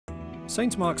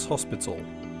St. Mark's Hospital.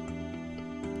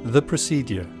 The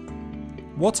procedure.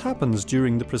 What happens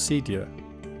during the procedure?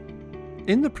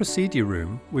 In the procedure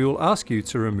room, we will ask you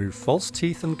to remove false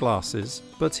teeth and glasses,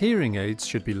 but hearing aids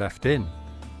should be left in.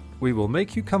 We will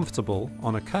make you comfortable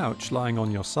on a couch lying on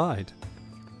your side.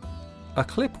 A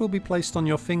clip will be placed on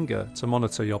your finger to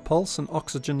monitor your pulse and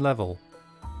oxygen level.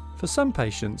 For some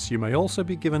patients, you may also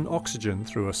be given oxygen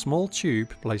through a small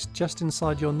tube placed just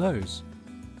inside your nose.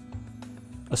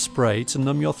 A spray to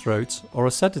numb your throat or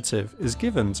a sedative is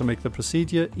given to make the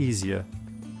procedure easier.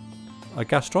 A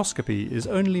gastroscopy is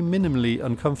only minimally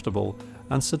uncomfortable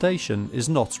and sedation is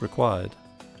not required.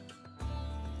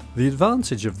 The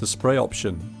advantage of the spray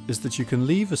option is that you can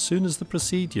leave as soon as the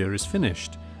procedure is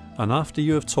finished and after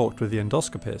you have talked with the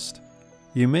endoscopist.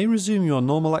 You may resume your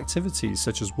normal activities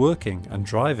such as working and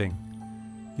driving.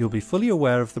 You'll be fully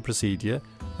aware of the procedure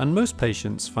and most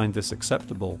patients find this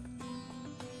acceptable.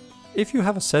 If you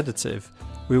have a sedative,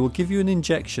 we will give you an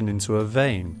injection into a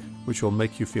vein which will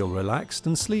make you feel relaxed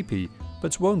and sleepy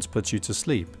but won't put you to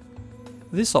sleep.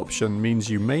 This option means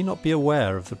you may not be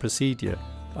aware of the procedure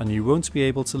and you won't be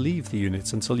able to leave the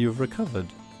unit until you have recovered.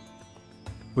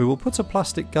 We will put a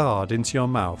plastic guard into your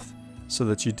mouth so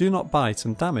that you do not bite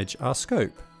and damage our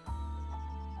scope.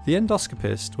 The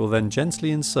endoscopist will then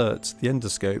gently insert the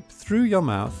endoscope through your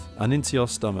mouth and into your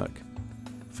stomach.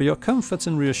 For your comfort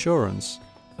and reassurance,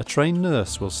 a trained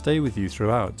nurse will stay with you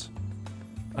throughout.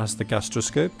 As the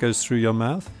gastroscope goes through your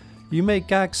mouth, you may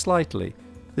gag slightly.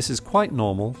 This is quite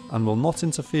normal and will not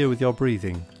interfere with your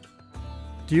breathing.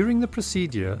 During the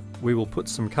procedure, we will put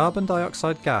some carbon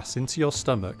dioxide gas into your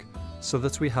stomach so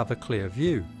that we have a clear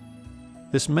view.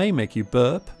 This may make you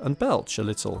burp and belch a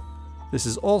little. This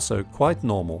is also quite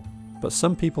normal, but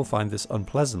some people find this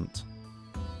unpleasant.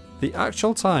 The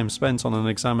actual time spent on an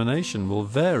examination will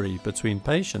vary between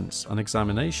patients and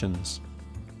examinations.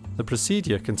 The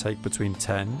procedure can take between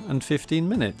 10 and 15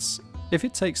 minutes. If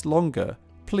it takes longer,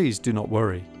 please do not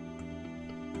worry.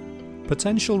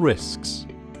 Potential risks.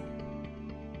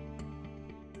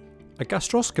 A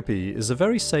gastroscopy is a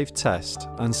very safe test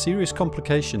and serious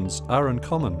complications are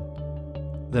uncommon.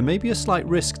 There may be a slight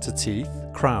risk to teeth,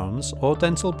 crowns or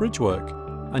dental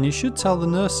bridgework, and you should tell the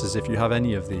nurses if you have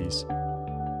any of these.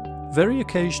 Very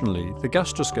occasionally, the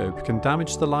gastroscope can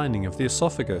damage the lining of the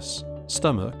esophagus,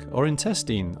 stomach or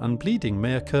intestine and bleeding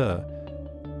may occur.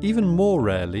 Even more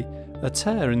rarely, a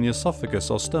tear in the esophagus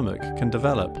or stomach can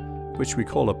develop, which we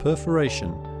call a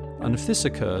perforation, and if this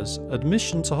occurs,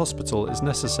 admission to hospital is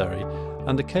necessary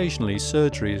and occasionally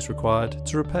surgery is required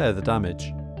to repair the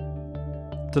damage.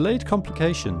 Delayed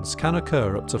complications can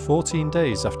occur up to 14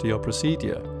 days after your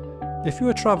procedure. If you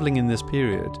are travelling in this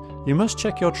period, you must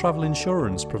check your travel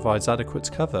insurance provides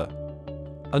adequate cover.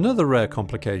 Another rare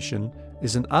complication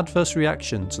is an adverse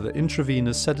reaction to the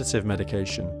intravenous sedative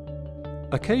medication.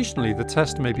 Occasionally the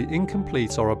test may be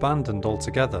incomplete or abandoned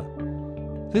altogether.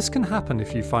 This can happen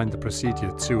if you find the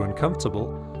procedure too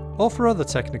uncomfortable or for other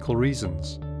technical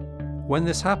reasons. When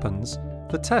this happens,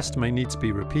 the test may need to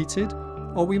be repeated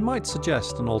or we might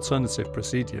suggest an alternative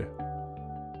procedure.